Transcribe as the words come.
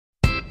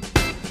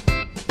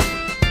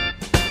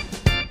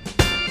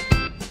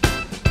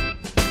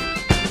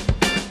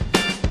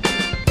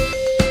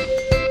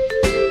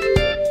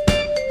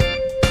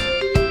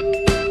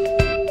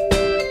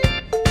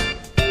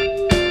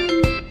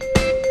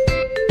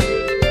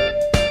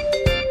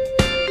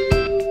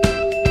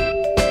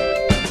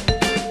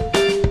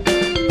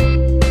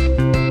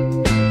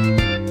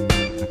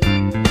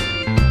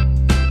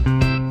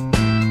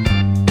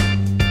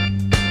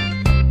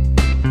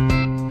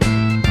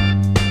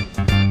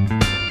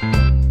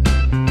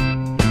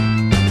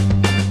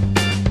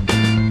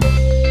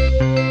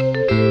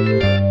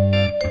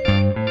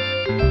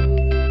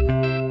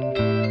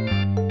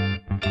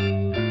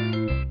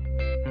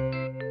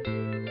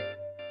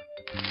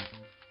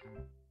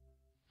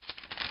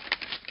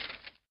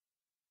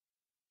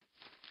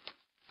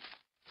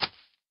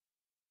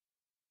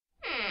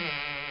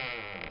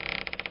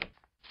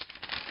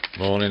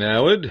Morning,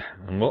 Howard.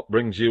 And what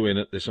brings you in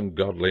at this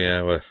ungodly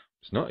hour?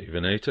 It's not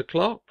even 8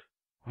 o'clock.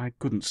 I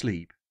couldn't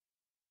sleep.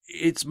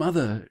 It's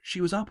Mother.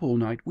 She was up all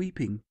night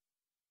weeping.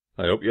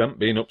 I hope you haven't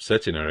been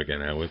upsetting her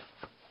again, Howard.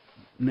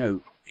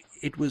 No,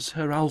 it was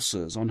her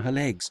ulcers on her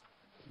legs.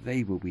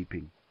 They were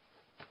weeping.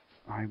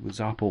 I was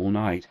up all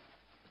night.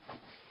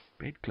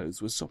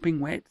 Bedclothes were sopping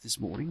wet this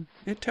morning.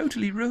 They're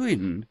totally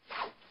ruined.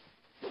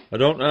 I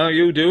don't know how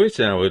you do it,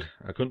 Howard.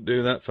 I couldn't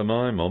do that for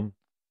my mum.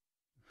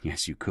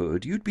 Yes, you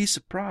could. You'd be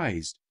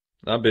surprised.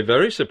 I'd be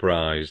very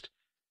surprised.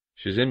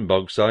 She's in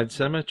Bogside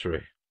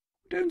Cemetery.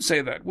 Don't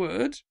say that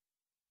word.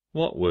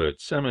 What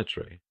word?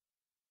 Cemetery?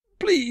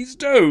 Please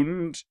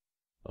don't.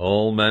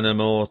 All men are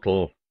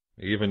mortal,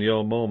 even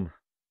your mum.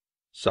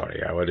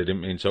 Sorry, Howard, I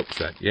didn't mean to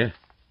upset you.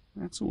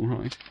 That's all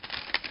right.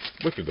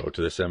 We could go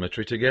to the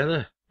cemetery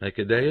together, make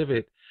a day of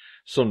it.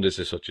 Sundays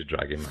are such a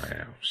drag in my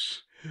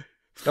house.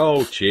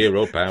 Oh, cheer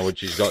up, Howard,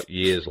 she's got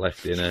years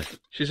left in her.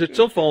 She's a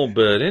tough old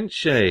bird, isn't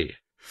she?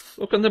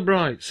 Look on the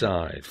bright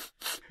side.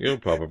 You'll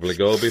probably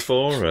go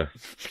before her.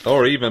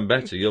 Or even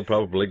better, you'll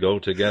probably go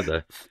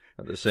together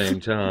at the same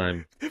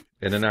time,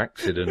 in an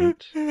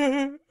accident.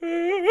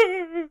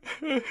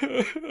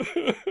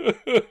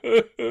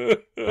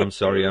 I'm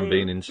sorry I'm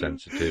being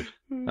insensitive.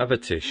 Have a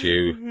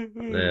tissue.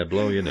 There,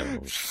 blow your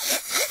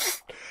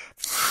nose.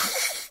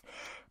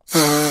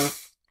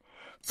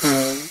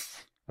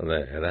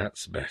 There,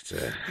 that's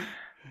better.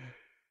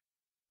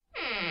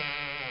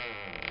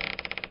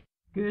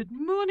 Good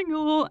morning,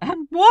 all,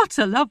 and what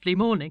a lovely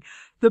morning.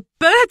 The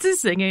birds are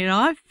singing, and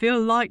I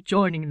feel like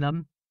joining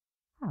them.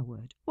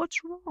 Howard,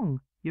 what's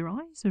wrong? Your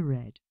eyes are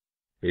red.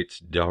 It's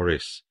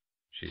Doris.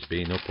 She's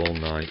been up all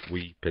night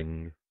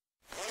weeping.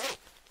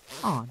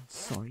 I'm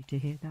sorry to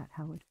hear that,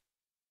 Howard.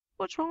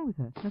 What's wrong with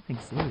her? Nothing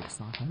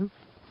serious, I hope.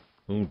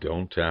 Oh,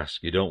 don't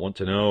ask. You don't want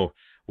to know.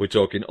 We're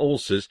talking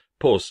ulcers,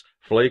 pus,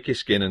 flaky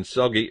skin and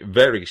soggy,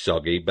 very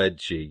soggy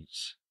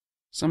bedsheets.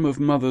 Some of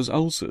Mother's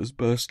ulcers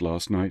burst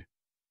last night.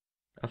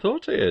 I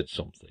thought I heard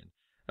something.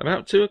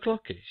 About 2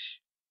 o'clock-ish.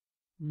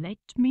 Let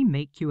me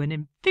make you an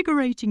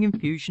invigorating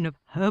infusion of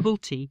herbal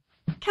tea,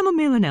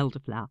 chamomile and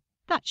elderflower.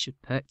 That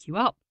should perk you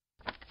up.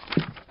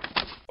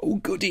 Oh,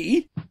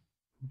 goody.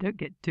 Don't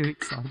get too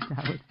excited,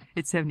 Howard.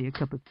 It's only a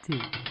cup of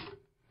tea.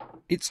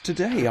 It's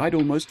today. I'd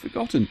almost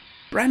forgotten.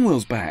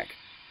 Branwell's back.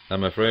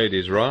 I'm afraid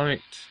he's right.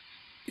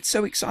 It's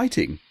so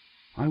exciting.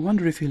 I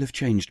wonder if he'll have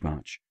changed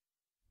much.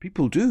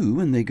 People do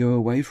when they go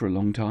away for a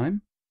long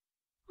time.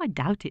 I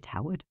doubt it,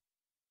 Howard.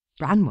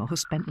 Branwell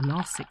has spent the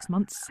last 6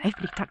 months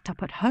safely tucked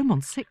up at home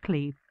on sick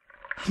leave,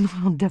 not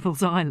on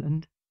Devil's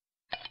Island.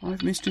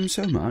 I've missed him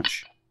so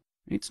much.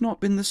 It's not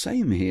been the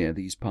same here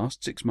these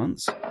past 6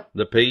 months.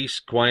 The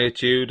peace,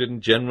 quietude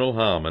and general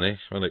harmony,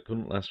 well, it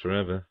couldn't last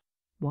forever.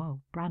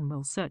 While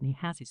Branwell certainly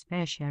has his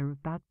fair share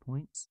of bad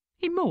points,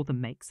 he more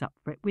than makes up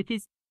for it with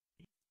his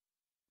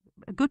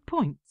good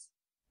points.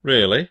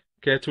 Really?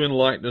 Care to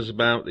enlighten us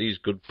about these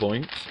good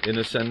points, in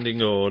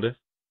ascending order?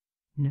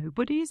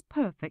 Nobody is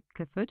perfect,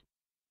 Clifford.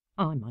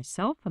 I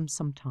myself am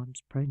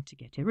sometimes prone to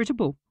get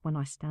irritable when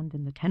I stand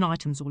in the 10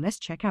 items or less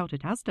checkout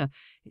at Asda.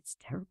 It's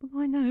terrible,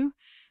 I know,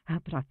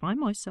 but I find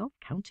myself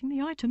counting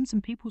the items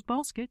in people's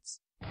baskets.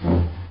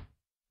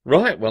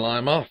 Right, well,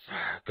 I'm off.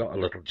 Got a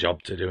little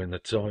job to do in the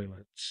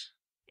toilets.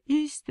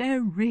 Is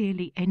there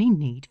really any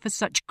need for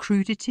such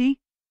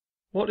crudity?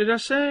 What did I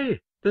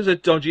say? There's a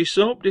dodgy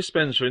soap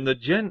dispenser in the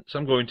gents.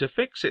 I'm going to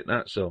fix it,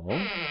 that's all.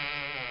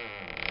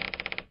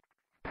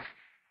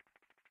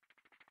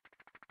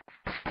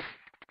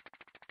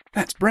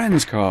 That's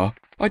Bran's car.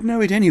 I'd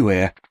know it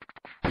anywhere.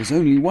 There's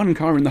only one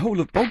car in the whole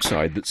of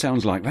Bogside that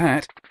sounds like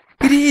that.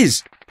 It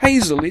is!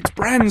 Hazel, it's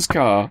Bran's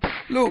car.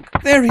 Look,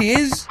 there he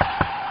is.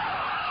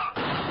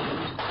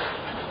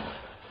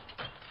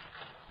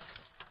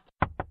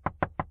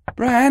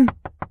 Bran!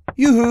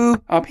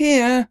 Yoo-hoo! Up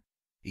here!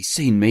 He's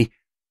seen me.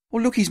 Oh,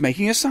 look, he's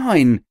making a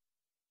sign.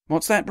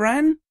 What's that,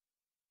 Bran?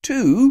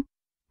 2?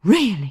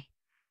 Really?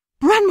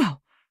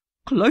 Branwell!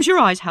 Close your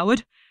eyes,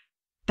 Howard.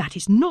 That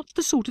is not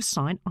the sort of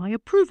sign I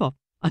approve of,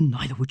 and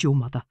neither would your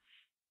mother.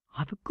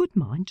 I've a good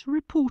mind to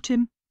report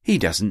him. He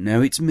doesn't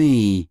know it's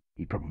me.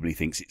 He probably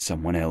thinks it's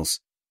someone else.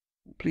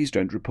 Please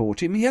don't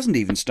report him. He hasn't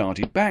even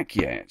started back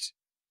yet.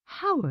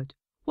 Howard,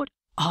 what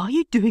are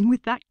you doing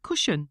with that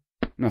cushion?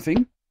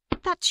 Nothing.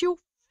 That's your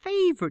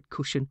favourite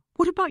cushion.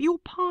 What about your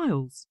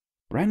piles?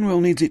 Branwell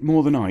needs it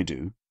more than I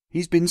do.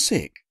 He's been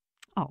sick.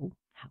 Oh,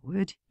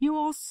 Howard, you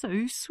are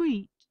so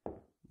sweet.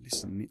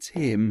 Listen, it's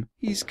him.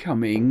 He's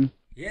coming.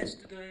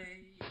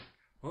 Yesterday,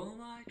 all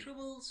my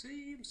troubles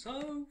seem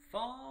so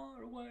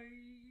far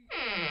away.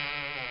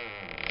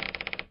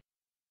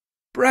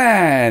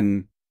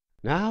 Bran!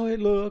 Now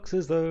it looks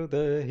as though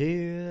they're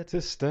here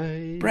to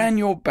stay. Bran,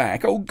 you're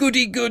back. Oh,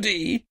 goody,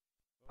 goody.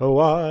 Oh,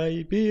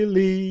 I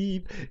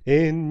believe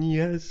in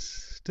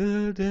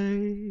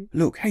yesterday.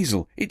 Look,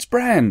 Hazel, it's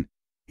Bran.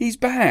 He's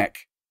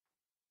back.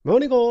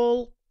 Morning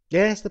all.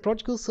 Yes, the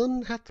prodigal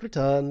son hath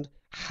returned.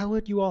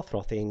 Howard, you are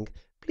frothing.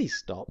 Please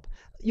stop.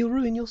 You'll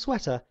ruin your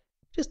sweater.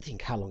 Just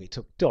think how long it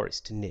took Doris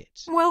to knit.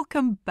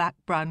 Welcome back,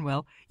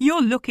 Branwell.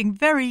 You're looking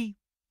very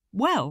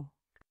well.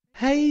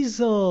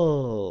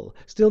 Hazel!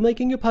 Still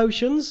making your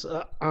potions?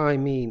 I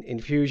mean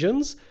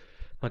infusions?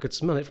 I could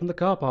smell it from the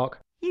car park.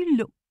 You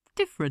look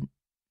different.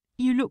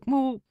 You look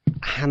more...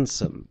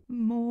 Handsome.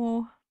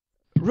 more...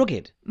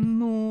 Rugged.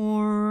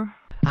 more...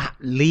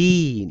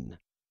 Lean.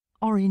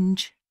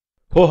 orange.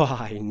 Oh,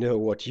 I know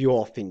what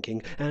you're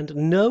thinking. And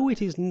no,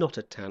 it is not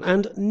a tan.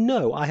 And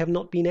no, I have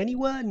not been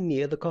anywhere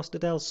near the Costa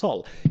del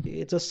Sol.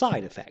 It's a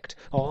side effect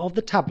of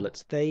the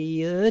tablets.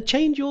 They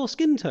change your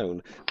skin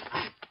tone.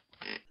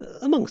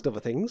 Amongst other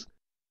things.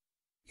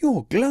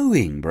 You're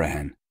glowing,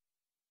 Bran.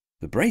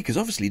 The break has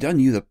obviously done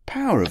you the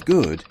power of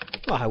good.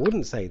 I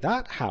wouldn't say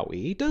that,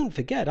 Howie. Don't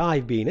forget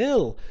I've been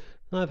ill.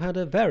 I've had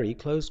a very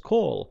close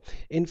call.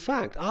 In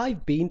fact,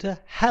 I've been to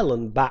hell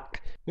and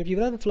back. If you've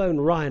ever flown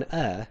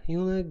Ryanair,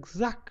 you'll know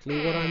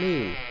exactly what I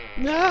mean.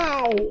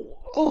 Ow!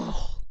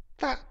 Oh,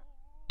 that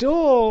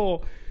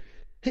door!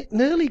 It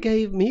nearly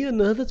gave me a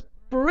nervous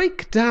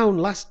breakdown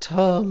last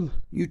term.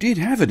 You did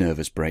have a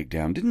nervous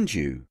breakdown, didn't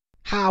you?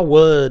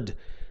 Howard!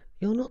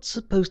 You're not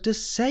supposed to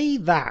say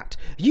that.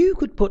 You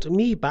could put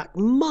me back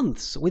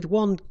months with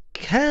one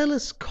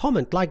careless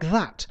comment like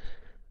that.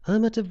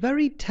 I'm at a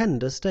very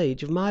tender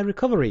stage of my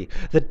recovery.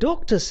 The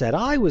doctor said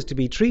I was to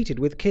be treated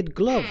with kid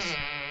gloves.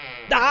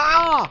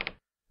 Ah!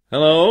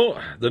 Hello,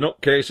 the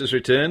nutcase has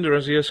returned, or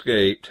has he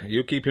escaped?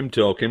 You keep him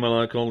talking while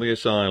I call the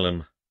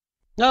asylum.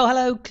 Oh,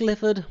 hello,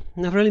 Clifford.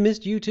 I've really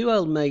missed you too,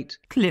 old mate.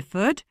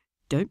 Clifford,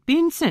 don't be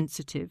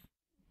insensitive.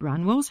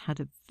 Branwell's had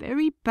a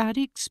very bad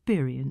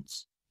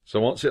experience.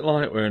 So what's it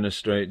like wearing a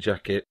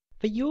straitjacket?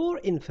 For your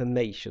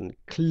information,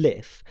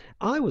 Cliff,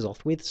 I was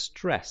off with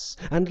stress,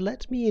 and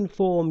let me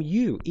inform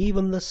you,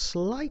 even the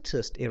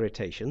slightest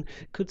irritation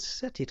could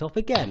set it off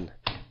again.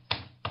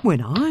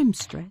 When I'm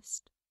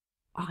stressed,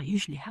 I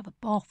usually have a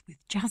bath with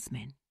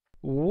jasmine.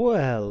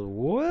 Well,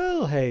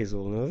 well,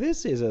 Hazel, now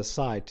this is a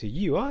side to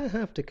you I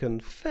have to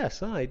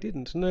confess I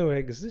didn't know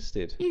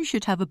existed. You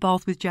should have a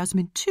bath with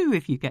jasmine too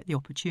if you get the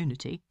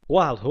opportunity.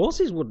 Wild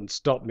horses wouldn't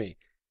stop me.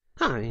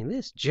 I mean,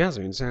 this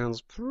jasmine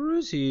sounds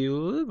pretty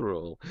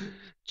liberal.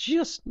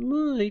 Just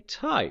my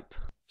type.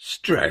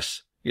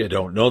 Stress? You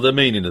don't know the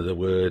meaning of the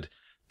word.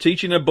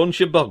 Teaching a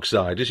bunch of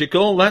Bogsiders, you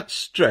call that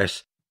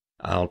stress?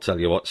 I'll tell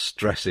you what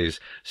stress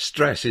is.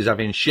 Stress is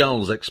having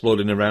shells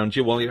exploding around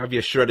you while you have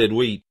your shredded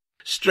wheat.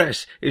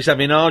 Stress is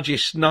having RG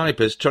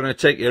snipers trying to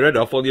take your head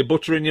off while you're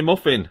buttering your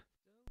muffin.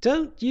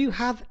 Don't you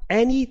have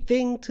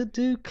anything to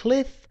do,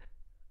 Cliff?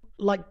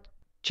 Like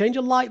change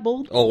a light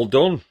bulb? All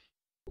done.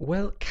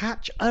 Well,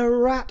 catch a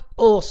rat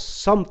or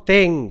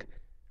something.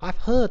 I've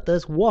heard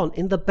there's one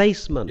in the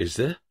basement. Is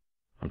there?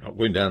 I'm not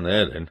going down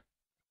there then.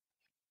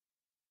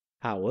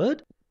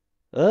 Howard?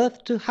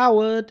 Earth to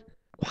Howard.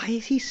 Why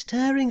is he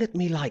staring at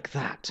me like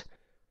that?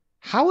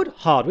 Howard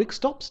Hardwick,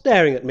 stop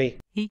staring at me.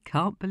 He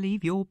can't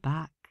believe you're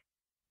back.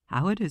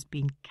 Howard has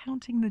been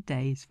counting the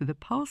days for the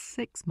past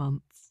 6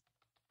 months.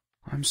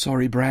 I'm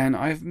sorry, Bran.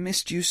 I've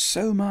missed you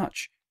so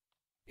much.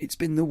 It's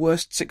been the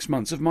worst 6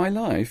 months of my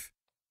life.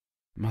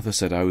 Mother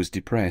said I was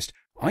depressed.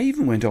 I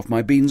even went off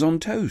my beans on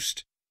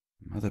toast.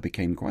 Mother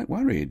became quite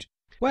worried.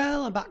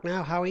 Well, I'm back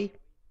now, Howie.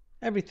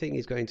 Everything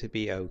is going to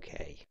be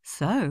okay.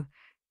 So,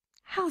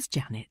 how's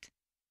Janet?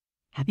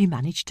 Have you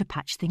managed to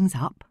patch things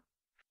up?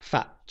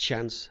 Fat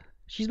chance.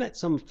 She's met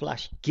some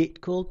flash git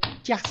called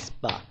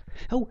Jasper.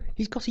 Oh,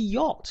 he's got a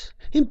yacht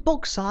in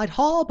Bogside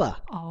Harbour.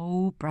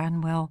 Oh,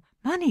 Branwell,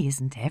 money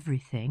isn't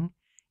everything.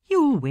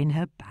 You'll win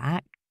her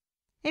back.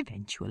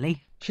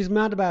 Eventually. She's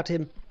mad about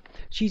him.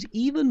 She's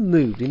even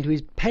moved into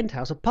his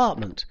penthouse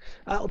apartment.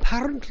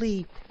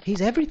 Apparently, he's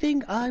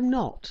everything I'm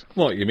not.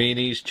 What, you mean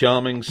he's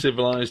charming,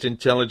 civilised,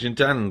 intelligent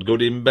and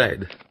good in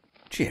bed?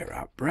 Cheer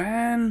up,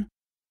 Bran.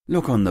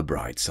 Look on the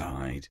bright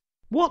side.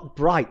 What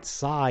bright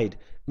side?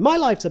 My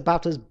life's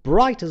about as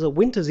bright as a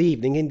winter's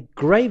evening in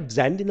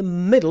Gravesend in the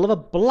middle of a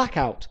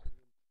blackout.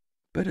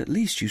 But at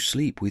least you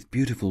sleep with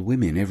beautiful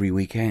women every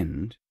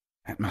weekend.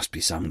 That must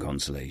be some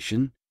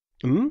consolation.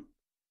 Hmm?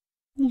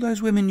 All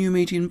those women you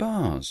meet in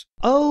bars.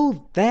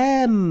 Oh,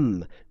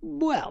 them.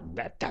 Well,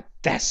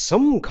 there's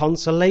some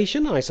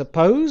consolation, I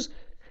suppose.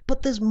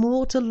 But there's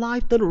more to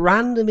life than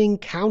random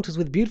encounters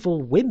with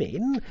beautiful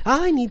women.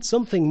 I need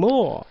something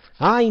more.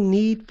 I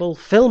need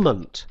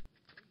fulfillment.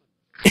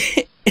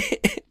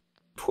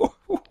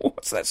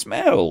 What's that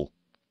smell?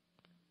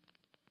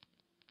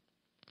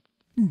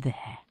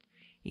 There.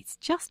 It's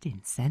just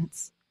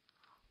incense.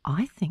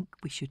 I think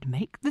we should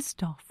make the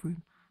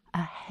staffroom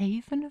a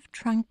haven of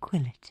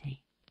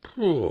tranquillity.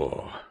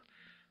 Oh,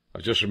 I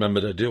just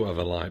remembered I do have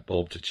a light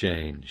bulb to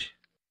change.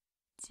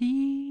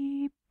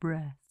 Deep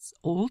breaths.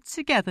 All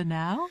together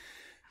now.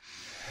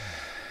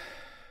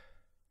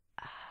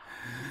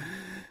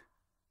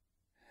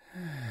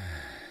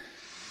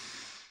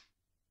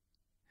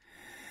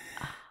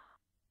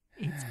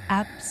 It's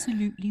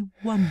absolutely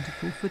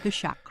wonderful for the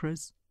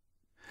chakras.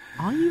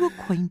 Are you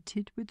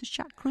acquainted with the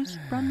chakras,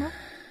 Branwell?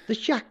 The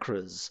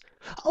chakras.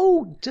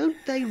 Oh, don't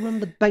they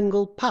run the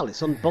Bengal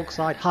Palace on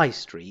Bogside High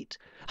Street?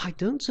 I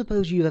don't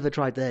suppose you've ever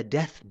tried their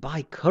death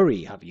by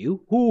curry, have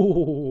you?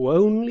 Ooh,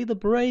 only the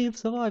brave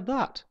survive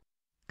that.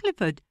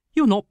 Clifford,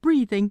 you're not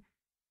breathing.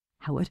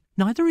 Howard,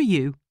 neither are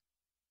you.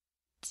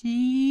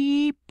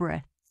 Deep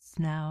breaths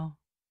now.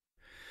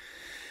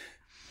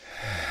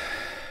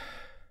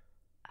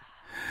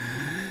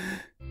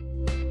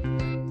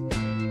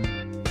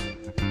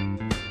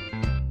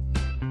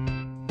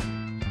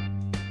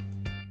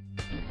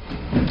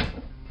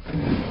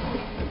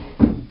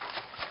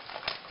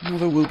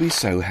 Mother will be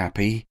so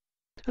happy.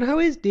 And how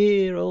is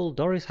dear old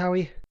Doris,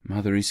 Howie?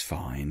 Mother is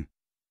fine.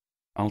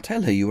 I'll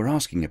tell her you were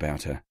asking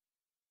about her.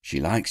 She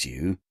likes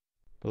you.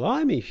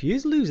 Blimey, she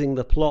is losing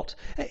the plot.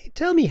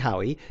 Tell me,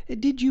 Howie,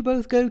 did you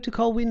both go to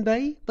Colwyn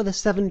Bay for the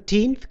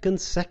 17th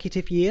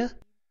consecutive year?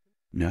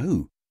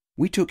 No,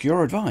 we took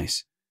your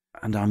advice,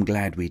 and I'm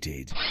glad we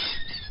did.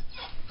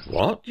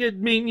 What? You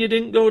mean you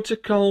didn't go to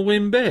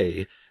Colwyn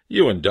Bay?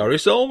 You and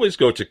Doris always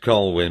go to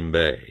Colwyn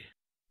Bay.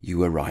 You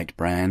were right,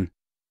 Bran.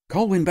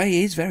 Colwyn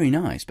Bay is very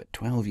nice, but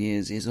 12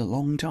 years is a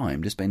long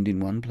time to spend in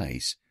one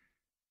place.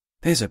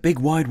 There's a big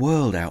wide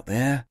world out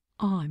there.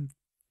 I'm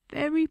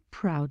very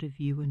proud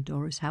of you and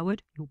Doris,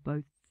 Howard. You're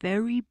both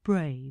very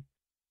brave.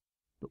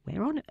 But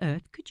where on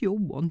earth could your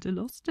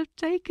wanderlust have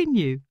taken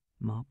you?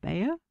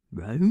 Marbella?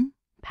 Rome?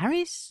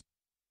 Paris?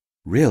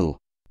 Rill.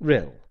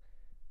 Rill.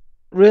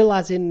 Rill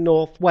as in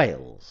North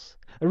Wales.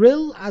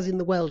 Rill as in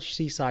the Welsh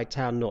seaside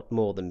town not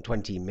more than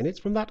 20 minutes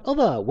from that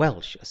other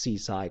Welsh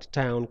seaside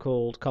town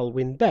called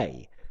Colwyn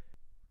Bay.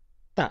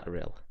 That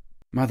Rill.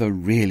 Mother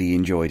really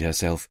enjoyed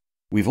herself.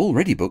 We've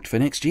already booked for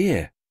next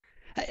year.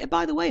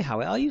 By the way,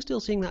 Howie, are you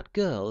still seeing that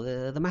girl,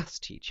 the maths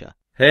teacher?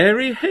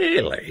 Hairy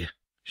Haley?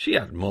 She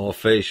had more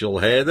facial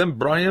hair than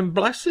Brian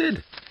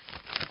Blessed.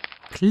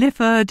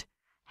 Clifford!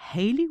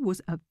 Haley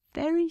was a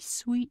very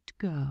sweet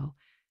girl.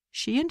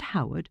 She and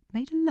Howard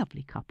made a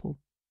lovely couple.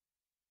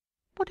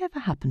 Whatever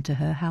happened to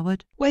her,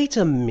 Howard? Wait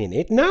a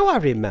minute, now I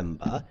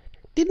remember.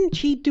 Didn't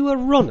she do a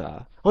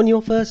runner on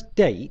your first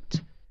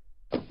date?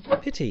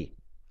 Pity.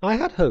 I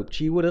had hoped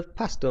she would have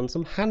passed on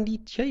some handy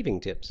shaving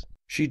tips.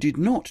 She did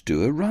not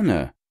do a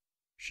runner.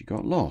 She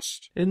got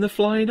lost. In the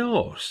Flying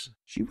Horse?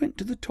 She went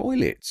to the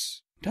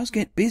toilets. It does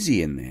get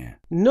busy in there.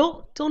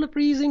 Not on a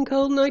freezing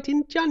cold night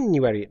in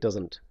January, it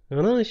doesn't.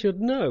 And I should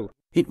know.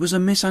 It was a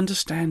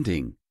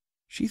misunderstanding.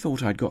 She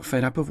thought I'd got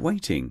fed up of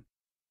waiting.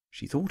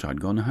 She thought I'd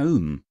gone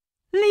home.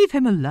 Leave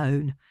him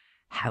alone.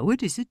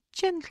 Howard is a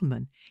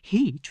gentleman.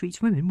 He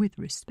treats women with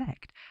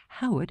respect.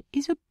 Howard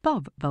is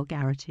above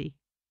vulgarity.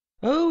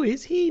 Oh,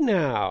 is he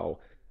now?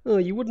 Oh,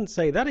 you wouldn't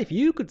say that if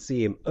you could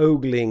see him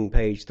ogling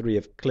page 3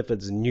 of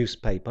Clifford's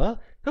newspaper.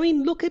 I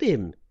mean, look at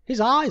him.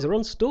 His eyes are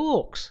on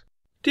stalks.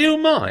 Do you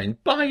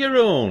mind? Buy your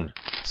own.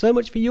 So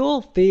much for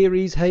your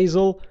theories,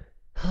 Hazel.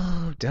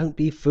 Oh, don't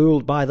be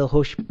fooled by the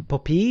hush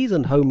puppies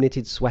and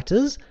home-knitted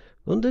sweaters.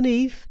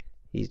 Underneath,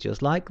 he's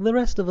just like the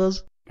rest of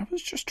us. I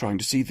was just trying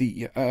to see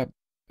the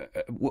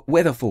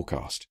weather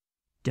forecast.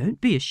 Don't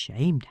be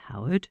ashamed,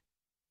 Howard.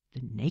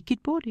 The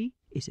naked body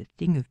is a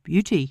thing of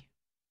beauty.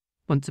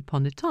 Once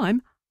upon a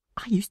time,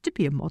 I used to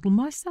be a model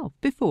myself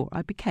before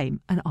I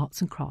became an arts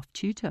and craft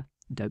tutor.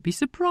 Don't be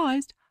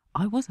surprised,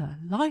 I was a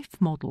life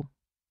model.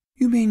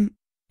 You mean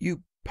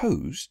you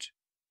posed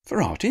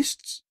for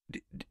artists?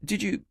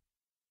 Did you...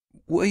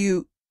 Were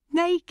you...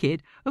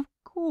 Naked? Of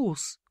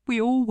course. We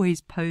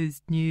always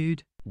posed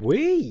nude.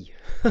 We?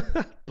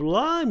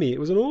 Blimey, it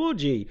was an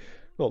orgy.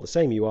 All the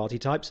same, you arty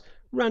types.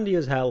 Randy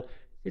as hell.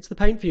 It's the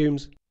paint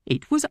fumes.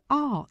 It was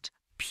art.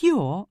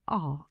 Pure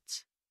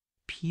art.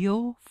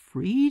 Pure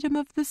freedom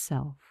of the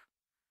self.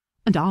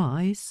 And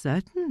I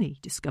certainly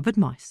discovered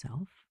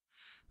myself.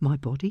 My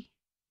body,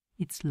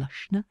 its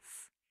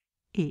lushness,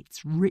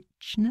 its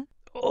richness.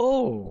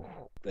 Oh,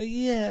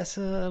 yes,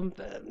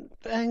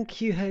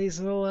 thank you,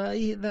 Hazel.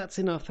 That's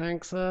enough,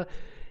 thanks.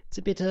 It's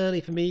a bit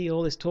early for me,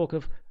 all this talk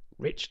of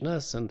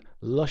richness and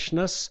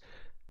lushness.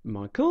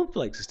 My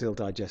cornflakes are still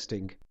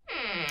digesting.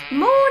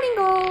 Morning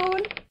all!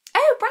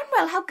 Oh,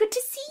 Branwell, how good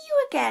to see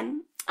you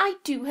again. I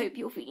do hope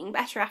you're feeling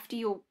better after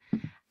your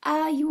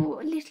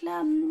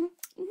little,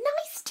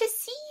 nice to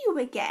see you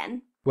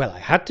again. Well, I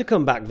had to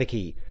come back,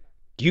 Vicky.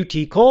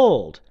 Duty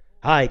called.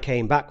 I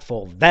came back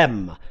for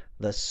them,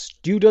 the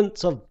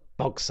students of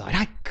Bogside.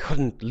 I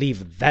couldn't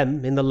leave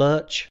them in the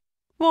lurch.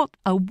 What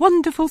a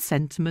wonderful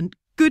sentiment.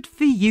 Good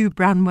for you,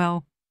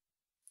 Branwell.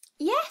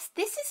 Yes,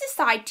 this is a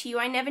side to you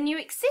I never knew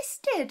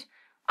existed.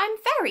 I'm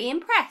very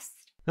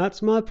impressed.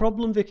 That's my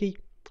problem, Vicky.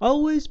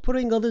 Always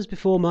putting others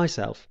before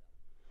myself.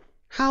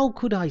 How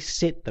could I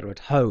sit there at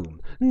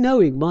home,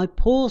 knowing my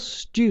poor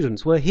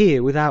students were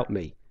here without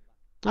me?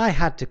 I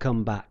had to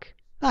come back.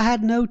 I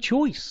had no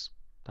choice.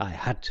 I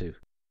had to.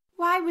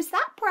 Why was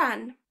that,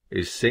 Bran?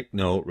 His sick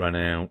note ran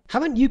out.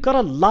 Haven't you got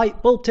a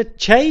light bulb to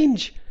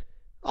change?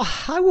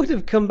 Oh, I would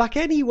have come back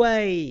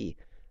anyway.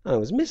 I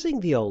was missing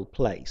the old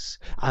place.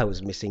 I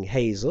was missing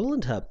Hazel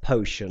and her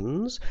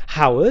potions,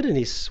 Howard and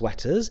his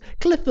sweaters,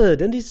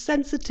 Clifford and his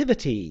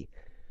sensitivity.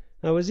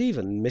 I was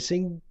even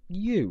missing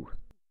you.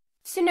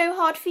 So no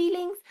hard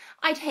feelings?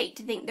 I'd hate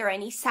to think there are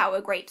any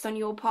sour grapes on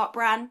your part,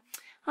 Bran.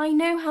 I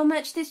know how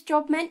much this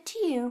job meant to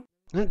you.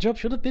 That job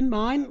should have been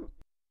mine.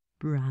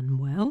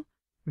 Branwell,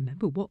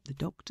 remember what the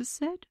doctor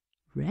said?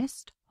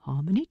 Rest,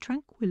 harmony,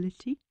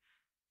 tranquillity.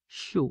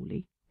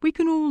 Surely we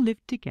can all live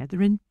together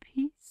in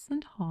peace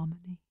and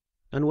harmony.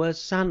 And wear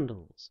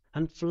sandals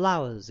and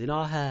flowers in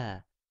our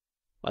hair.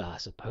 Well, I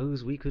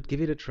suppose we could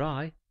give it a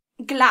try.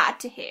 Glad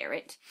to hear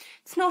it.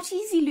 It's not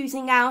easy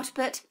losing out,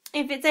 but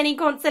if it's any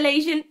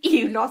consolation,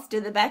 you lost to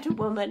the better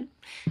woman.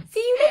 See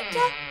you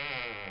later.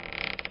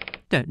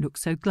 Don't look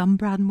so glum,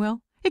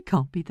 Branwell. It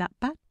can't be that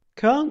bad.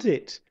 Can't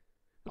it?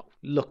 Oh,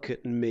 look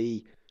at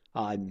me.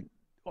 I'm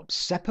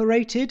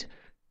separated.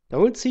 I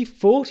won't see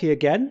 40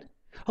 again.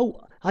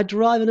 Oh, I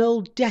drive an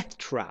old death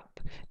trap.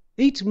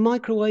 Eat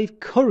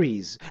microwave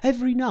curries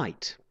every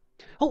night.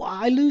 Oh,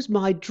 I lose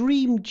my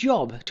dream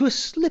job to a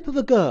slip of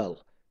a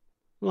girl.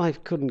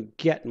 Life couldn't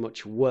get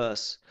much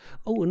worse.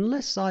 Oh,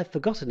 unless I've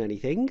forgotten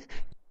anything.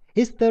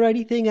 Is there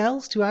anything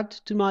else to add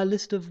to my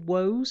list of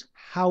woes,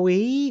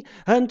 Howie?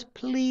 And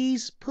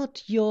please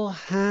put your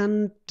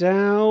hand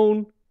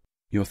down.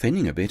 You're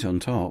thinning a bit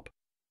on top.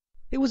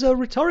 It was a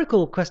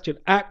rhetorical question,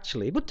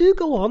 actually, but do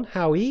go on,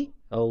 Howie,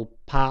 old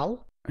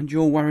pal. And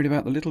you're worried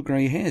about the little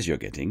grey hairs you're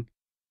getting.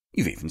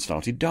 You've even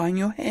started dyeing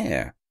your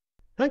hair.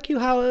 Thank you,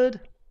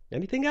 Howard.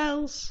 Anything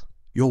else?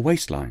 Your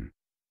waistline.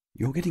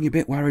 You're getting a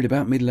bit worried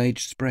about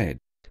middle-aged spread.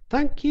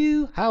 Thank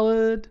you,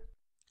 Howard.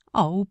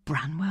 Oh,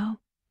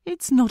 Branwell,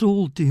 it's not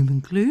all doom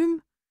and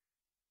gloom.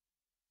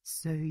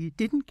 So you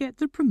didn't get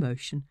the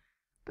promotion,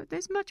 but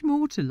there's much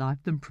more to life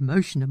than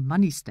promotion and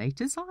money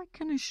status, I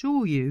can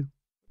assure you.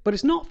 But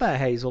it's not fair,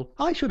 Hazel.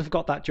 I should have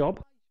got that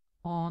job.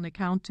 On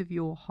account of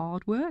your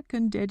hard work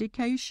and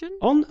dedication?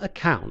 On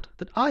account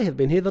that I have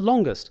been here the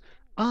longest.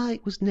 I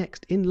was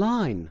next in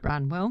line.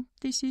 Branwell,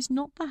 this is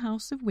not the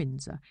House of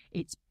Windsor.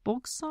 It's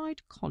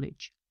Bogside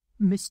College.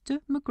 Mr.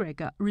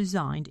 McGregor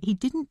resigned. He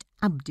didn't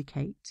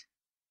abdicate.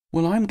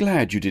 Well, I'm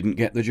glad you didn't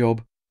get the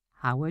job.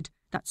 Howard,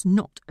 that's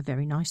not a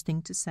very nice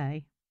thing to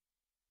say.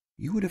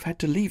 You would have had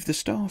to leave the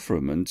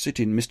staffroom and sit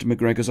in Mr.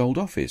 McGregor's old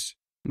office.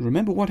 And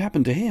remember what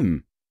happened to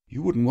him.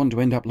 You wouldn't want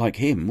to end up like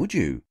him, would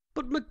you?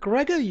 But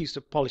McGregor used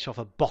to polish off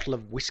a bottle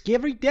of whiskey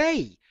every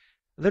day.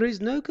 There is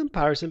no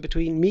comparison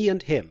between me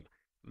and him.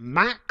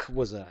 Mac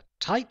was a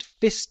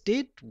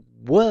tight-fisted,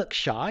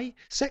 work-shy,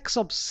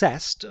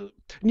 sex-obsessed,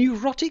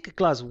 neurotic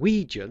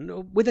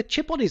Glaswegian with a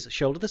chip on his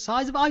shoulder the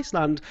size of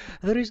Iceland.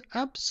 There is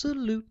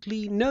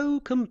absolutely no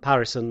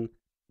comparison.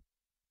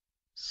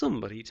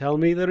 Somebody tell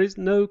me there is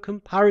no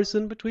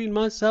comparison between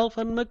myself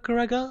and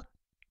McGregor,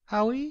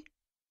 Howie?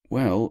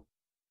 Well,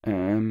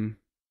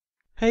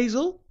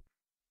 Hazel?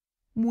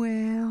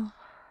 Well,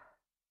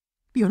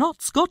 you're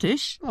not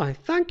Scottish. I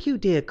thank you,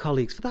 dear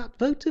colleagues, for that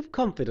vote of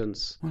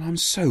confidence. Well, I'm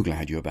so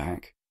glad you're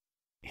back.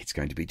 It's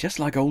going to be just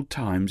like old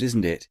times,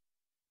 isn't it?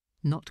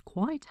 Not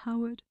quite,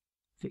 Howard.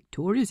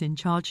 Victoria's in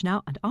charge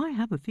now, and I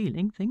have a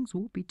feeling things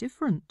will be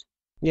different.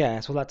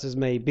 Yes, well, that's as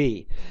may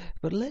be.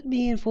 But let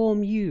me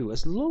inform you,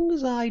 as long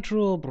as I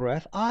draw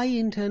breath, I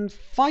intend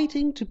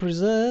fighting to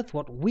preserve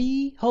what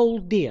we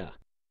hold dear.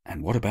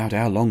 And what about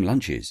our long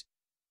lunches?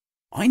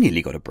 I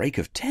nearly got a break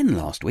of 10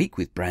 last week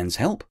with Bran's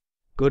help.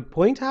 Good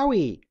point,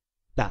 Howie.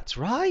 That's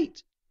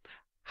right.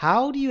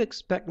 How do you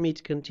expect me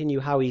to continue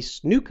Howie's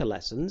snooker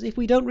lessons if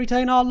we don't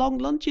retain our long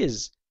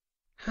lunches?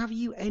 Have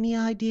you any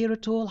idea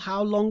at all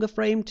how long a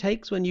frame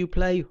takes when you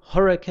play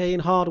Hurricane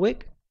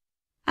Hardwick?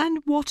 And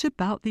what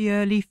about the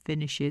early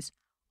finishes?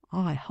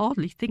 I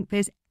hardly think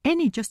there's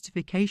any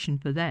justification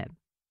for them.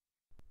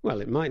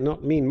 Well, it might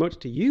not mean much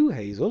to you,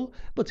 Hazel,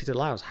 but it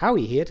allows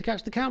Howie here to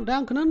catch the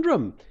countdown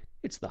conundrum.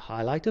 It's the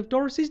highlight of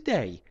Doris's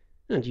day,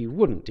 and you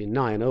wouldn't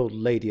deny an old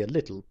lady a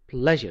little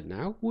pleasure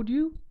now, would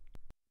you?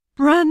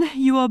 Bran,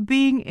 you are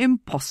being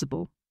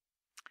impossible.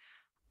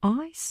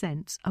 I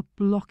sense a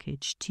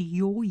blockage to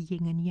your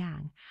yin and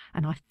yang,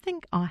 and I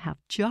think I have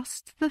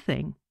just the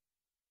thing.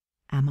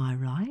 Am I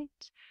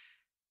right?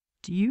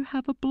 Do you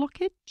have a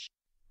blockage?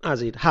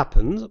 As it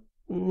happens,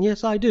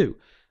 yes, I do,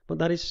 but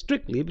that is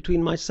strictly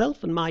between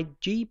myself and my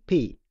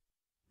GP.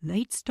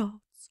 Late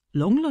starts,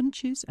 long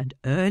lunches, and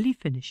early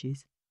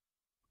finishes.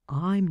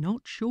 I'm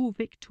not sure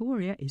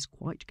Victoria is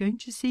quite going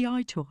to see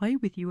eye to eye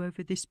with you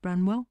over this,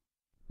 Branwell.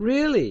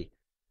 Really?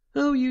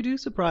 Oh, you do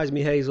surprise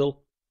me,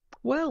 Hazel.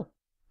 Well,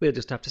 we'll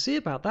just have to see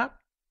about that,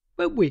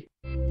 won't we?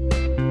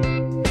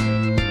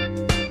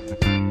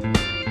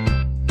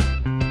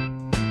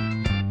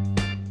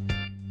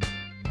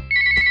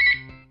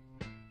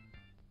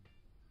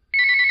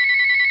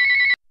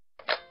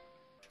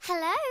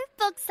 Hello,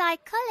 Bogside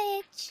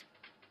College.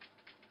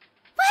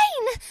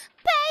 Wayne!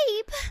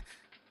 Babe!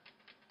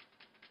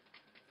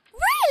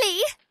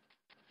 Really?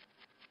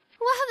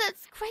 Wow,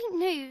 that's great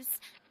news.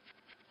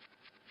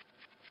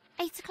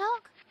 8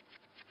 o'clock?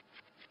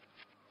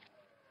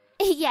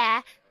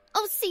 Yeah.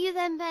 I'll see you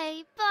then,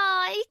 babe.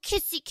 Bye.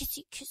 Kissy,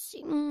 kissy,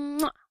 kissy.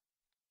 Mwah.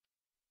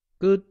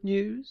 Good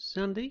news,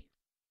 Sandy?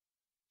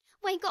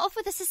 Wayne got off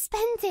with a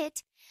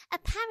suspended.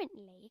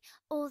 Apparently,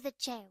 all the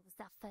jails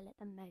are full at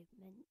the moment.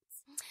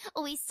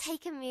 Oh, he's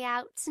taking me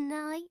out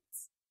tonight.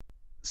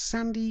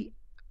 Sandy,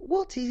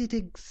 What is it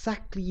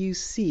exactly you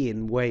see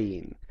in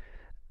Wayne?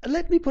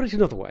 Let me put it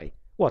another way.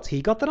 What's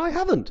he got that I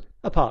haven't?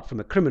 Apart from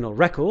a criminal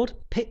record,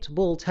 pit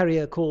bull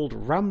terrier called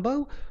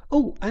Rambo,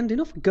 oh, and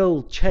enough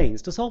gold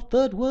chains to solve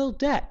third world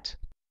debt.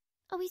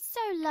 Oh, he's so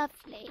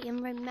lovely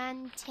and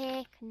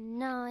romantic and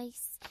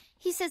nice.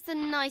 He says the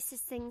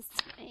nicest things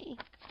to me.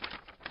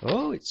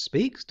 Oh, it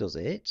speaks, does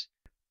it?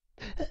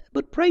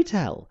 But pray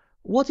tell,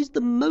 what is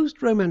the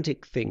most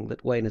romantic thing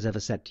that Wayne has ever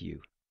said to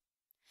you?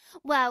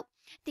 Well,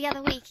 the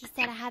other week he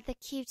said I had the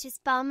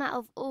cutest bum out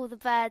of all the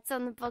birds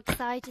on the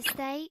Bogside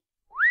estate.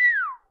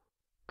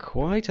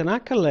 Quite an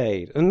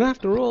accolade, and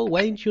after all,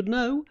 Wayne should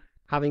know,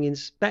 having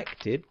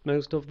inspected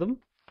most of them.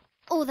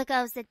 All the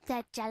girls are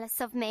dead jealous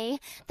of me.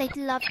 They'd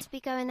love to be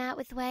going out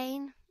with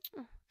Wayne.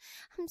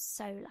 I'm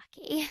so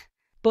lucky.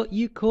 But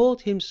you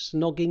caught him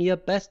snogging your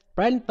best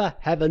friend, for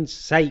heaven's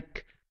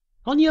sake,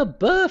 on your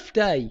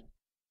birthday.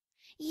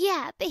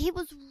 Yeah, but he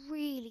was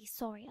really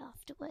sorry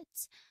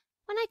afterwards.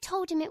 When I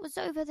told him it was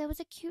over, there was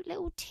a cute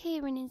little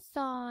tear in his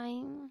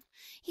eye.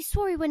 He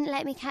swore he wouldn't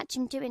let me catch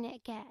him doing it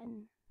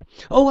again.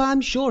 Oh,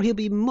 I'm sure he'll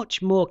be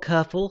much more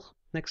careful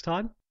next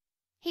time.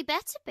 He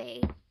better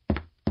be.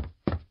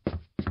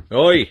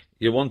 Oi,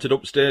 you're wanted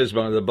upstairs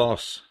by the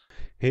boss.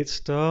 It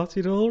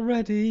started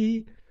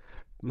already.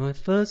 My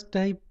first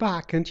day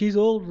back, and she's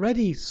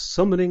already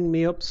summoning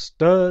me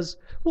upstairs.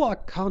 What, I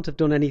can't have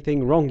done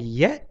anything wrong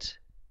yet,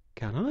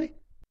 can I?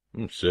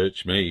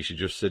 Search me, she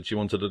just said she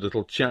wanted a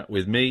little chat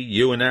with me,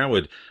 you and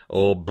Howard,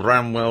 or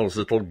Branwell's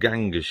little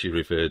gang as she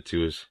referred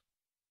to us.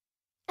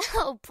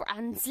 Oh,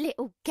 Bran's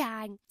little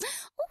gang.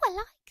 Oh, I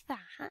like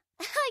that.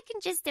 I can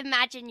just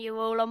imagine you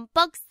all on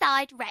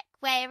Bogside Rec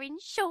wearing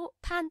short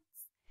pants.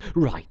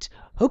 Right.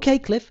 OK,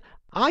 Cliff,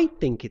 I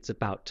think it's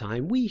about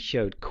time we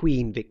showed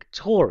Queen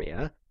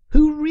Victoria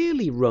who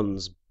really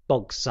runs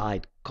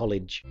Bogside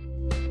College.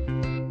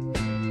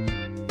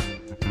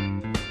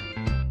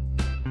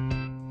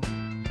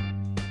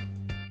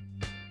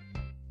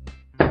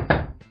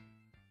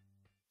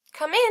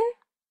 Come in.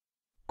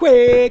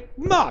 Quick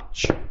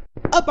march!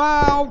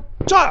 About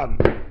turn!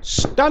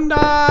 Stand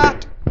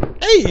at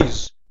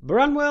ease!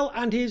 Branwell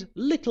and his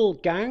little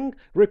gang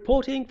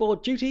reporting for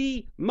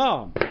duty,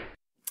 ma'am.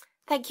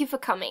 Thank you for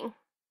coming.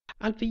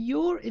 And for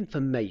your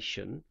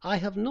information, I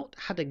have not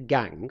had a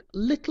gang,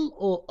 little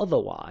or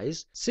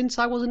otherwise, since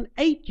I was an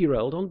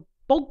 8-year-old on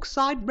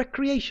Bogside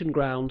Recreation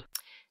Ground.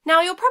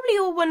 Now, you're probably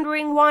all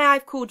wondering why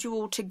I've called you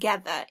all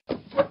together.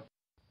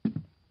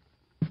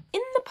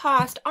 In the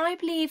past, I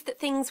believe that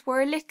things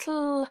were a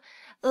little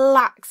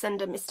lax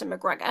under Mr.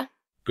 McGregor.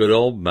 Good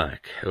old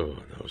Mac. Oh,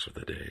 those were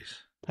the days.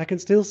 I can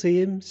still see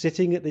him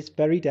sitting at this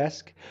very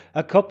desk,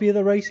 a copy of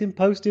the Racing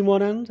Post in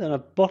one hand and a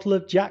bottle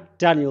of Jack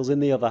Daniels in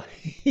the other.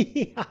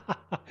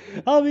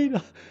 I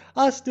mean,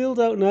 I still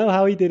don't know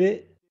how he did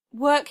it.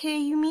 Work here,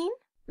 you mean?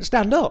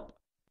 Stand up.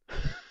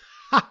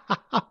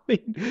 I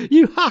mean,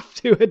 you have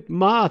to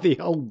admire the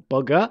old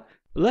bugger.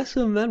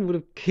 Lesser men would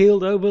have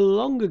keeled over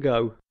long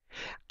ago.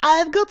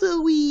 I've got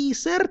a wee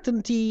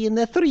certainty in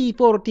the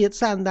 340 at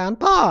Sandown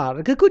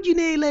Park. Could you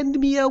nae lend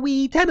me a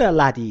wee tenner,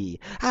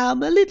 laddie?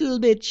 I'm a little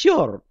bit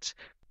short.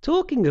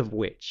 Talking of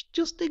which,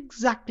 just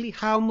exactly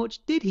how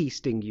much did he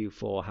sting you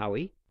for,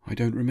 Howie? I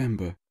don't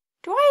remember.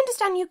 Do I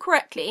understand you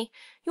correctly?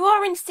 You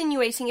are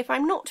insinuating, if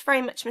I'm not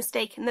very much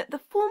mistaken, that the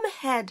former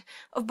head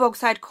of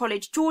Bogside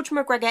College, George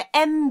McGregor,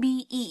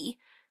 MBE,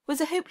 was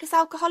a hopeless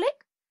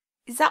alcoholic?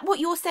 Is that what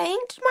you're saying?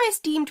 Did my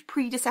esteemed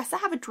predecessor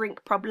have a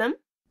drink problem?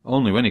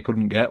 Only when he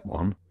couldn't get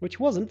one. Which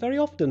wasn't very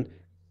often.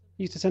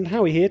 Used to send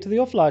Howie here to the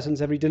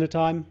off-licence every dinner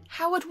time.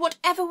 Howard,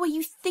 whatever were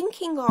you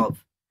thinking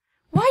of?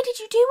 Why did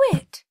you do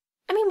it?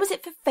 I mean, was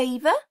it for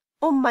favour?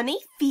 Or money?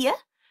 Fear?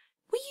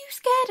 Were you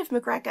scared of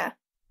McGregor?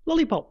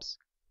 Lollipops.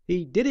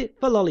 He did it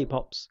for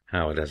lollipops.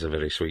 Howard has a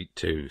very sweet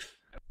tooth.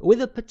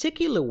 With a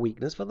particular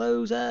weakness for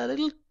those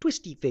little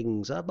twisty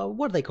things.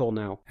 What are they called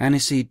now?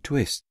 Aniseed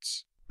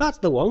twists. That's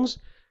the ones.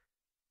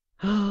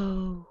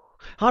 Oh,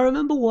 I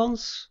remember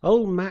once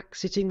old Mac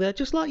sitting there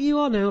just like you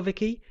are now,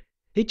 Vicky.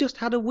 He'd just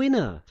had a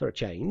winner for a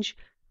change.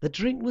 The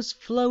drink was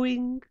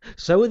flowing,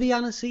 so were the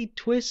aniseed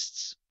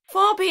twists.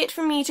 Far be it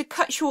from me to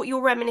cut short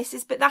your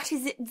reminiscences, but that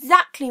is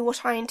exactly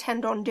what I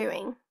intend on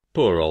doing.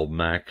 Poor old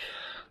Mac.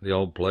 The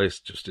old place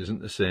just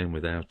isn't the same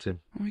without him.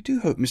 I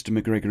do hope Mr.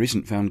 McGregor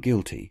isn't found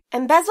guilty.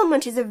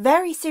 Embezzlement is a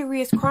very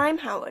serious crime,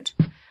 Howard.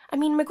 I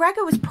mean,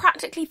 McGregor was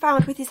practically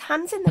found with his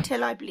hands in the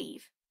till, I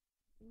believe.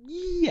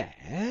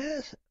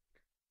 Yes,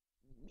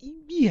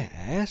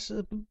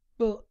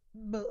 but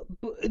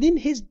in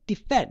his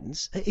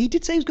defence, he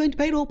did say he was going to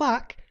pay it all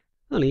back.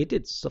 Only he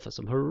did suffer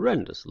some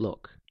horrendous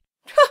luck.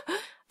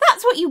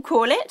 That's what you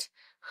call it?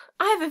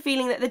 I have a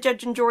feeling that the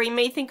judge and jury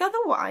may think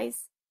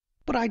otherwise.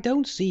 But I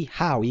don't see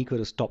how he could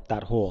have stopped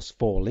that horse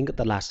falling at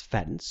the last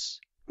fence.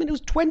 I mean, it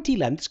was 20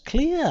 lengths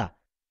clear.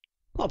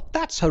 Well,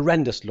 that's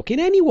horrendous luck in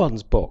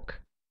anyone's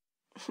book.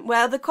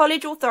 Well, the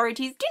college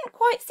authorities didn't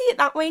quite see it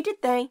that way, did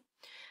they?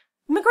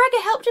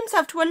 McGregor helped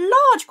himself to a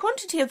large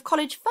quantity of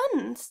college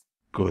funds.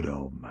 Good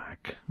old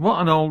Mac. What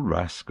an old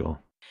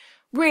rascal.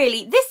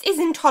 Really, this is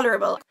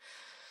intolerable.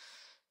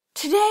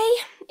 Today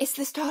is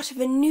the start of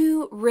a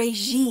new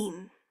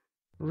regime.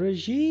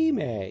 Regime,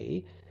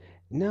 eh?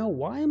 Now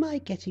why am I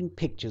getting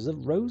pictures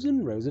of rows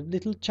and rows of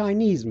little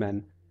Chinese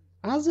men?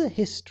 As a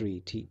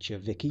history teacher,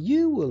 Vicky,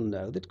 you will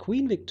know that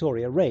Queen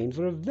Victoria reigned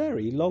for a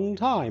very long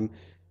time.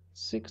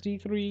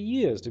 63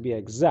 years to be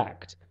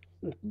exact.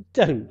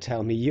 Don't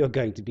tell me you're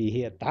going to be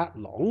here that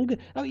long.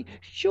 I mean,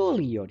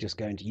 surely you're just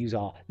going to use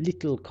our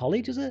little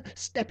college as a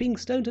stepping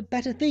stone to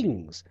better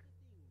things.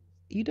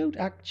 You don't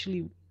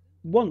actually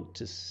want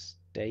to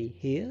stay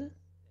here,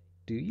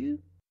 do you?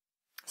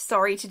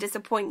 Sorry to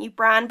disappoint you,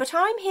 Bran, but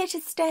I'm here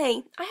to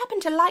stay. I happen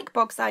to like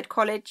Bogside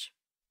College.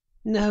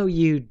 No,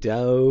 you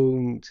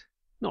don't.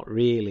 Not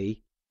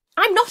really.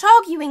 I'm not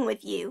arguing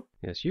with you.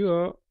 Yes, you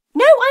are.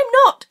 No, I'm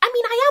not. I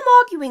mean, I am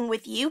arguing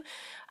with you, and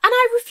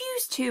I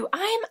refuse to.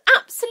 I am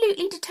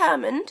absolutely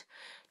determined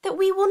that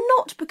we will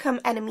not become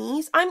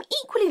enemies. I'm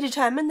equally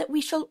determined that we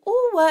shall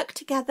all work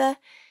together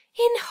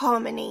in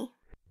harmony.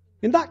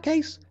 In that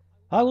case,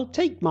 I will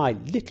take my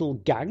little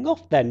gang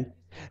off then.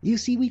 You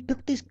see, we've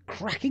built this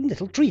cracking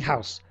little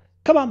treehouse.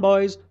 Come on,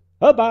 boys.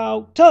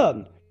 About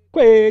turn.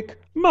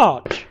 Quick,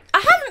 march. I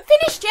haven't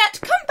finished yet.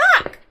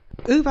 Come back.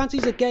 Who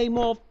fancies a game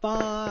of,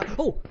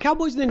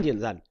 Cowboys and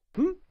Indians then?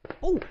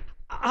 Oh,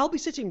 I'll be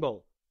Sitting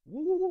Bull.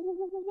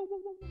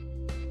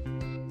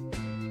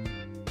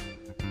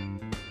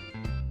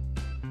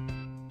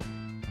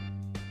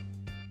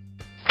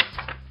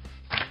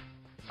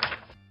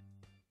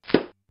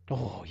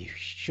 Oh, you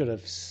should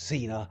have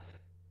seen her.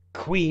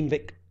 Queen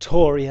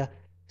Victoria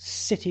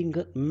sitting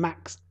at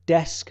Mac's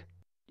desk.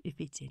 If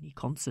it's any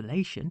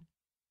consolation,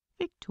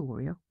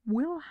 Victoria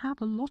will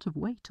have a lot of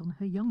weight on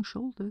her young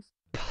shoulders.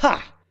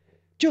 Pah!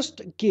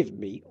 Just give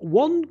me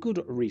one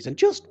good reason,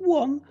 just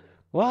one,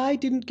 why I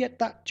didn't get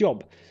that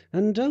job.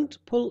 And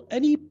don't pull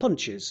any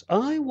punches.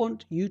 I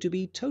want you to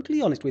be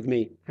totally honest with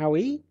me.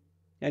 Howie,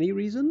 any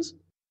reasons?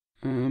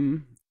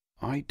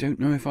 I don't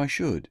know if I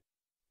should.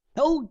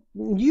 Oh,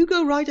 you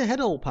go right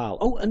ahead, old pal.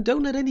 Oh, and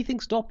don't let anything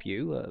stop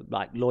you,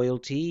 like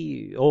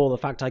loyalty or the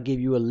fact I give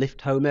you a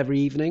lift home every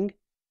evening.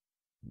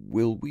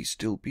 Will we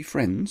still be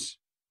friends?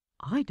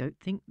 I don't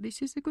think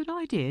this is a good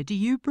idea, do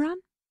you, Bran?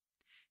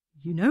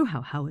 You know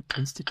how Howard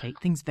tends to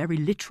take things very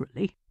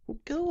literally.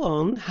 Go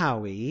on,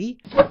 Howie.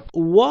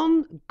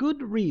 One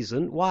good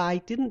reason why I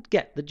didn't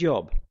get the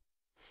job.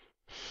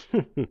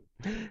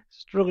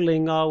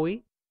 Struggling, are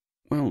we?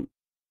 Well,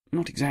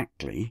 not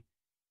exactly.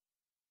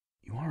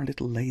 You are a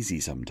little lazy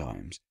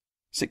sometimes.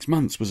 6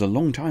 months was a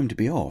long time to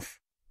be off.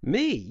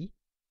 Me?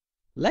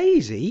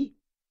 Lazy?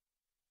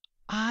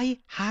 I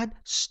had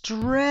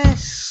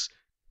stress.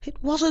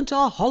 It wasn't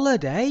a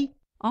holiday.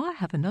 I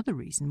have another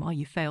reason why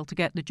you failed to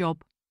get the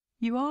job.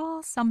 You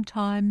are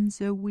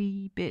sometimes a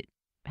wee bit,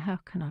 how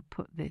can I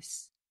put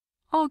this,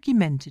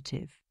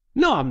 argumentative.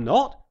 No, I'm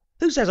not.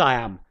 Who says I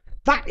am?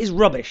 That is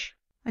rubbish.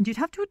 And you'd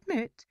have to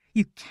admit,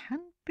 you can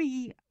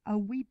be a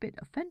wee bit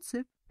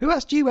offensive. Who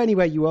asked you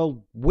anyway, you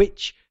old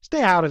witch?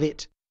 Stay out of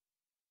it.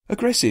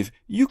 Aggressive.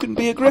 You can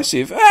be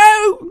aggressive.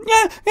 Oh!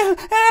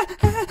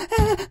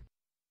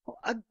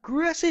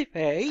 Aggressive,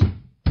 eh?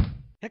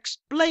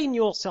 Explain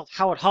yourself,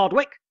 Howard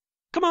Hardwick.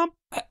 Come on.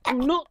 I'm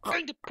not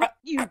going to put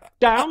you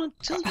down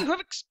until you have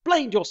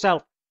explained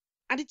yourself.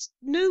 And it's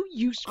no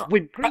use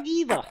whimpering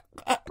either.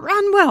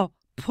 Branwell,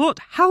 put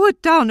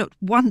Howard down at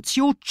once.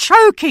 You're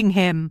choking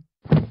him.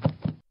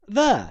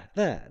 There.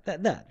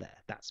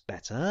 That's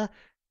better.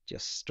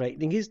 Just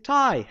straightening his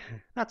tie.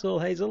 That's all,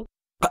 Hazel.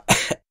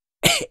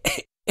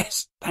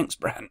 Yes, thanks,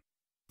 Bran,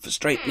 for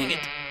straightening it.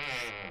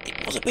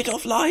 It was a bit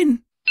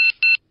offline.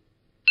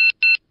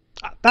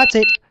 That's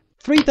it.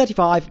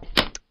 3:35.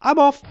 I'm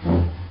off.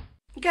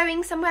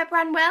 Going somewhere,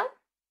 Branwell?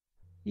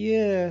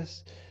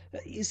 Yes.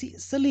 You see,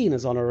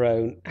 Selina's on her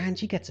own, and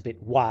she gets a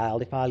bit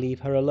wild if I leave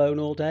her alone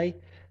all day.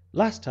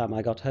 Last time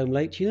I got home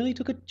late, she nearly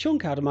took a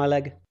chunk out of my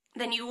leg.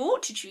 Then you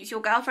ought to choose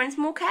your girlfriends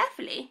more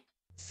carefully.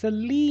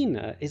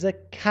 Selina is a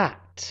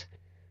cat.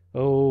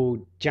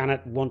 Oh,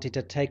 Janet wanted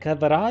to take her,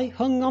 but I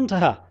hung on to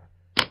her.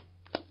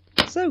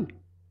 So,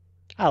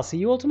 I'll see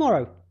you all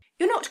tomorrow.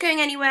 You're not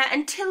going anywhere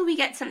until we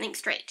get something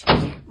straight.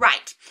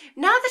 Right.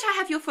 Now that I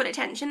have your full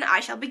attention, I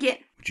shall begin.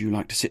 Would you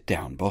like to sit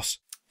down, boss?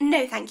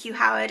 No, thank you,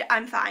 Howard.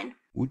 I'm fine.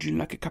 Would you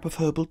like a cup of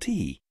herbal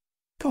tea?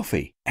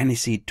 Coffee?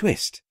 Aniseed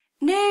twist?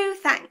 No,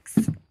 thanks.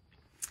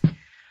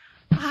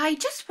 I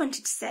just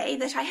wanted to say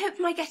that I hope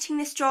my getting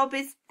this job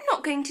is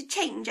not going to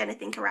change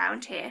anything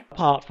around here.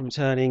 Apart from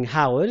turning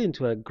Howard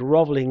into a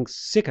grovelling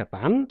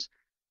sycophant,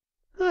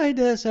 I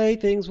dare say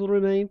things will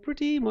remain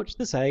pretty much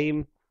the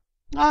same.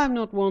 I'm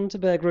not one to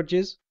bear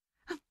grudges.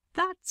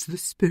 That's the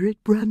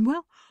spirit,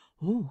 Branwell.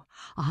 Oh,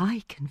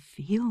 I can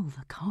feel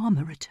the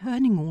karma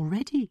returning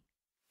already.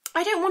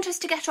 I don't want us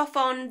to get off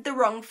on the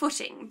wrong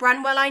footing.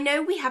 Branwell, I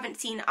know we haven't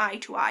seen eye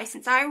to eye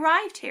since I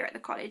arrived here at the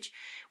college.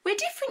 We're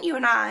different, you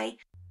and I.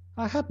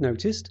 I had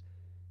noticed.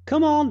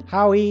 Come on,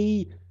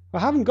 Howie. I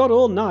haven't got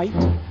all night.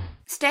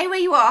 Stay where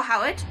you are,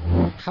 Howard.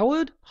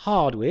 Howard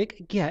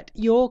Hardwick, get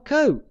your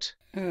coat.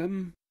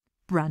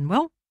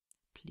 Branwell,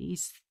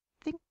 please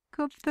think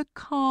of the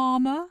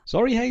karma.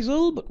 Sorry,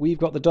 Hazel, but we've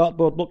got the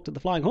dartboard booked at the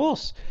Flying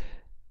Horse.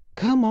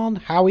 Come on,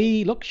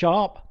 Howie, look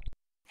sharp.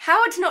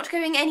 Howard's not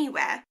going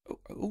anywhere.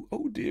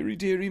 Oh, dearie,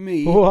 dearie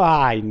me. Oh,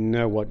 I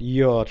know what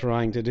you're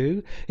trying to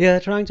do. You're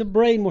trying to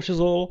brainwash us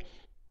all.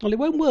 Well, it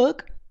won't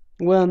work.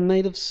 We're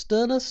made of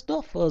sterner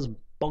stuff, us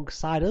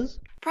Bogsiders.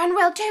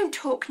 Branwell, don't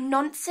talk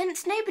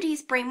nonsense.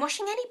 Nobody's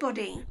brainwashing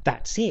anybody.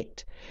 That's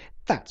it.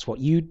 That's what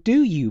you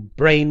do, you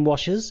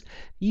brainwashers.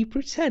 You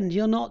pretend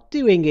you're not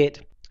doing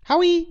it.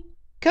 Howie,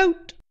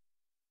 coat.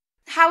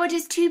 Howard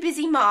is too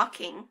busy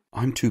marking.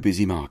 I'm too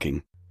busy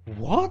marking.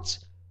 What?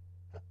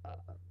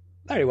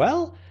 Very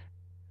well.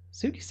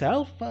 Suit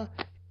yourself.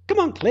 Come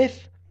on,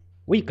 Cliff.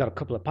 We've got a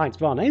couple of pints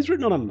with our names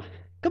written on them.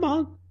 Come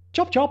on,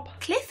 chop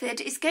chop.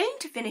 Clifford is going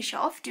to finish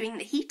off doing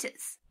the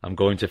heaters. I'm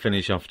going to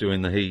finish off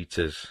doing the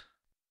heaters.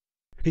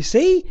 You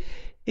see?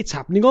 It's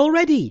happening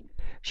already.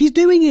 She's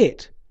doing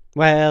it.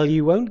 Well,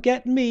 you won't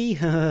get me.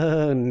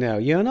 No,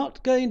 you're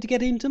not going to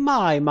get into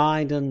my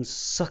mind and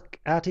suck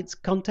at its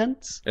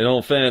contents. In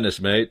all fairness,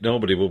 mate,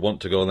 nobody would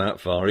want to go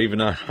that far.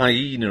 Even a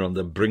hyena on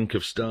the brink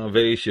of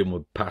starvation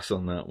would pass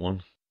on that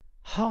one.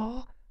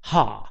 Ha,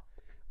 ha.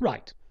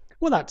 Right,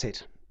 well, that's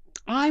it.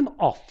 I'm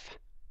off.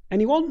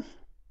 Anyone?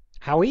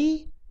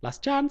 Howie?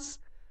 Last chance?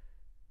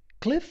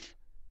 Cliff?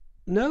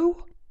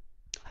 No?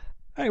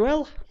 Very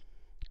well.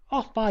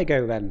 Off I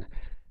go then.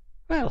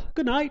 Well,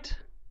 good night.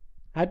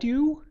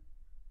 Adieu.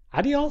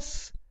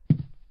 Adios.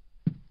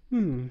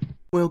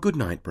 Well, good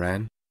night,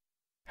 Bran.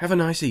 Have a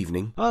nice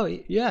evening. Oh,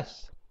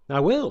 yes, I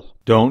will.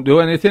 Don't do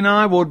anything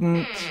I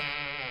wouldn't.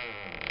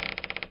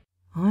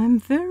 I'm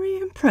very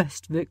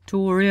impressed,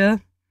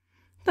 Victoria.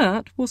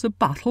 That was a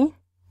battle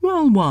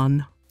well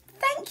won.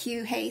 Thank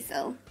you,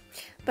 Hazel.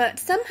 But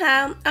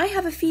somehow I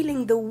have a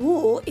feeling the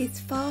war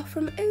is far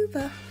from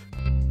over.